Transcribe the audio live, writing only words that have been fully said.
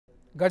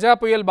கஜா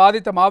புயல்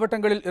பாதித்த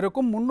மாவட்டங்களில்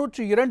இருக்கும்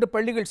 302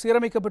 பள்ளிகள்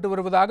சீரமைக்கப்பட்டு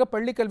வருவதாக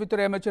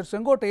பள்ளிக்கல்வித்துறை அமைச்சர்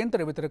செங்கோட்டையன்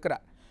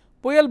தெரிவித்திருக்கிறார்.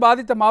 புயல்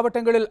பாதித்த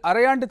மாவட்டங்களில்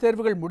அரையாண்டு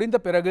தேர்வுகள் முடிந்த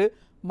பிறகு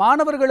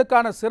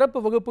மாணவர்களுக்கான சிறப்பு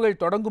வகுப்புகள்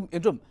தொடங்கும்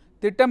என்றும்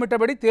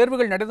திட்டமிட்டபடி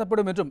தேர்வுகள்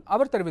நடத்தப்படும் என்றும்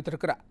அவர்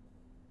தெரிவித்திருக்கிறார்.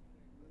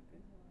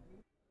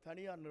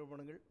 தனியார்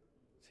நிறுவனங்கள்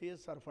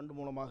சிஎஸ்ஆர் ஃபண்ட்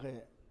மூலமாக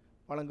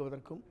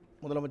வழங்குவதற்கும்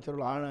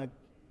முதலமைச்சர்கள்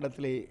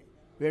இடத்திலே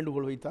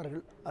வேண்டுகோள்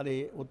வைத்தார்கள். அதை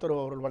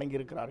உத்தரவு அவர்கள்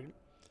வழங்கியிருக்கிறார்கள்.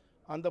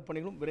 அந்த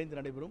பணிகளும் விரைந்து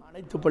நடைபெறும்.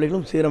 அனைத்து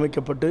பள்ளிகளும்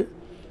சீரமைக்கப்பட்டு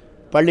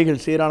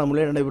பள்ளிகள் சீரான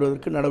முறையில்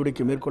நடைபெறுவதற்கு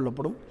நடவடிக்கை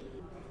மேற்கொள்ளப்படும்.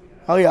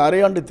 ஆகிய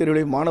அரையாண்டு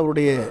தேர்வுகளை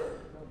மாணவருடைய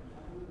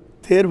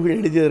தேர்வுகள்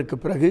எழுதியதற்கு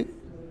பிறகு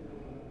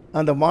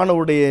அந்த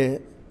மாணவருடைய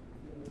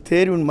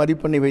தேர்வின்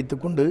மதிப்பெண்ணை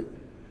வைத்துக்கொண்டு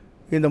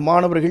இந்த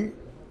மாணவர்கள்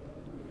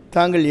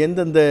தாங்கள்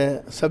எந்தெந்த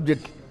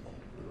சப்ஜெக்ட்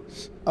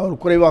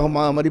அவர் குறைவாக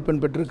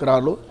மதிப்பெண்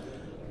பெற்றிருக்கிறார்களோ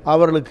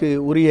அவர்களுக்கு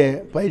உரிய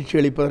பயிற்சி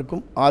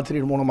அளிப்பதற்கும்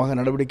ஆசிரியர் மூலமாக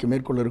நடவடிக்கை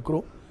மேற்கொள்ள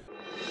இருக்கிறோம்.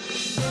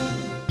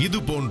 இது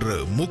போன்ற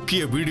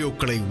முக்கிய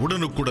வீடியோக்களை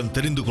உடனுக்குடன்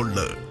தெரிந்து கொள்ள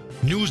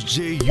NewsJ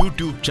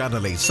யூடியூப்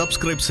சேனலை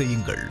சப்ஸ்கிரைப்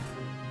செய்யுங்கள்.